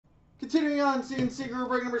Continuing on, CNC group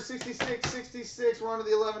break number 66. We're on to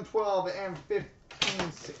the 11, 12, and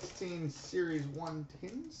 15, 16 Series 1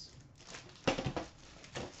 tins.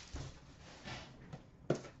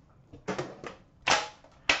 Alright,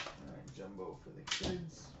 jumbo for the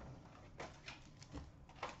kids.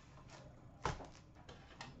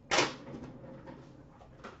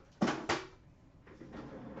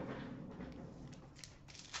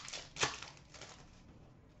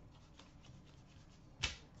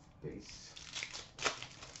 Base.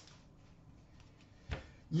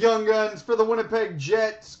 Young Guns for the Winnipeg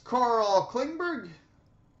Jets, Carl Klingberg.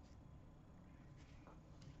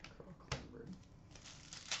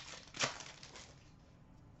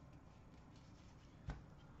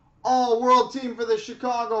 All-World Team for the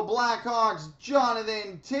Chicago Blackhawks,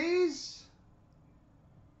 Jonathan Toews.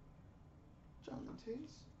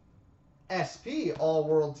 SP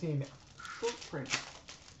All-World Team short print,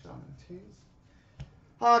 Jonathan Toews.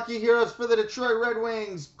 Hockey Heroes for the Detroit Red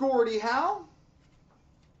Wings, Gordie Howe.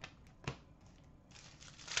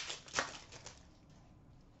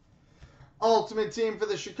 Ultimate Team for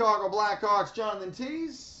the Chicago Blackhawks, Jonathan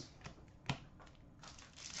Toews.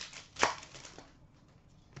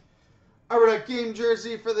 Upper Deck Game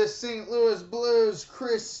Jersey for the St. Louis Blues,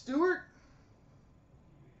 Chris Stewart.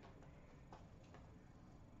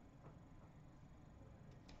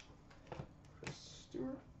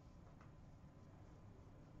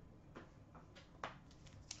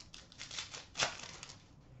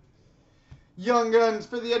 Young Guns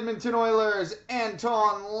for the Edmonton Oilers,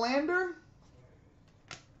 Anton Lander.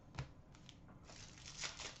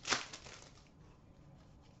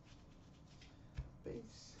 Base.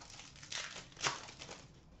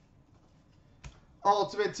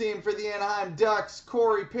 Ultimate Team for the Anaheim Ducks,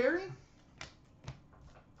 Corey Perry.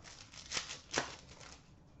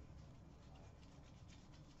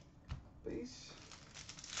 Base.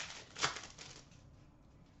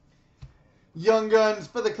 Young Guns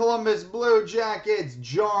for the Columbus Blue Jackets,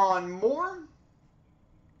 John Moore.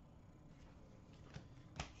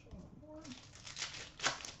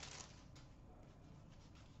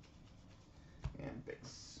 And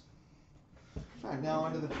base. All right, now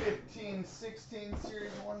onto the 15-16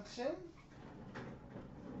 Series 1 tin.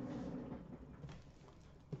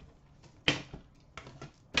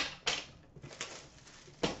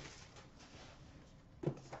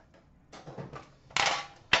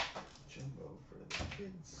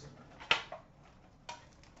 Kids.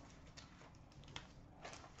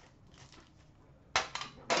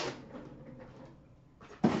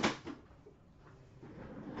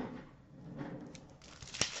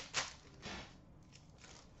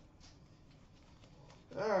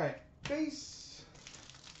 All right, base.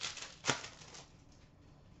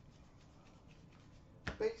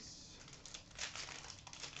 Base.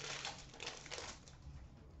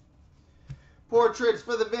 Portraits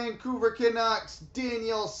for the Vancouver Canucks,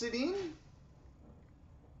 Daniel Sedin.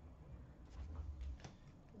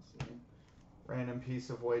 Random piece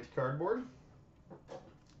of white cardboard.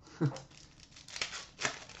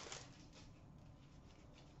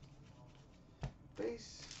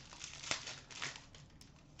 Base.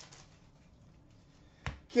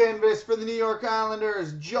 Canvas for the New York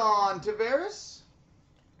Islanders, John Tavares.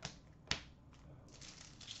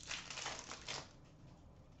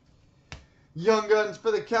 Young Guns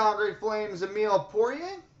for the Calgary Flames, Emile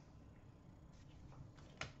Poirier.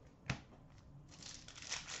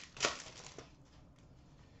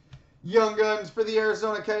 Young Guns for the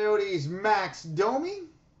Arizona Coyotes, Max Domi.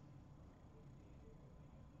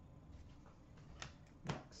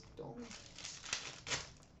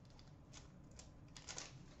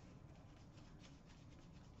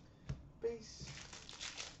 Base.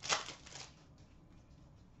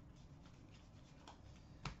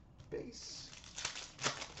 Base.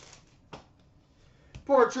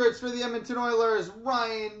 Portraits for the Edmonton Oilers,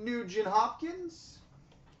 Ryan Nugent-Hopkins.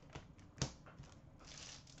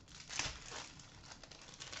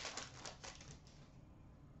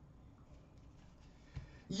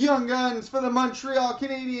 Young Guns for the Montreal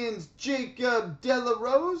Canadiens, Jacob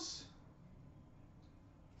Delarose.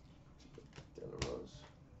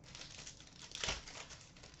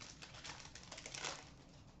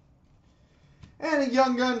 And a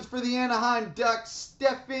Young Guns for the Anaheim Ducks,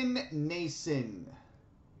 Stefan Nason.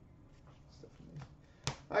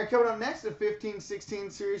 All right, coming up next, the 15-16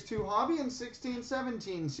 Series 2 Hobby and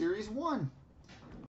 16-17 Series 1.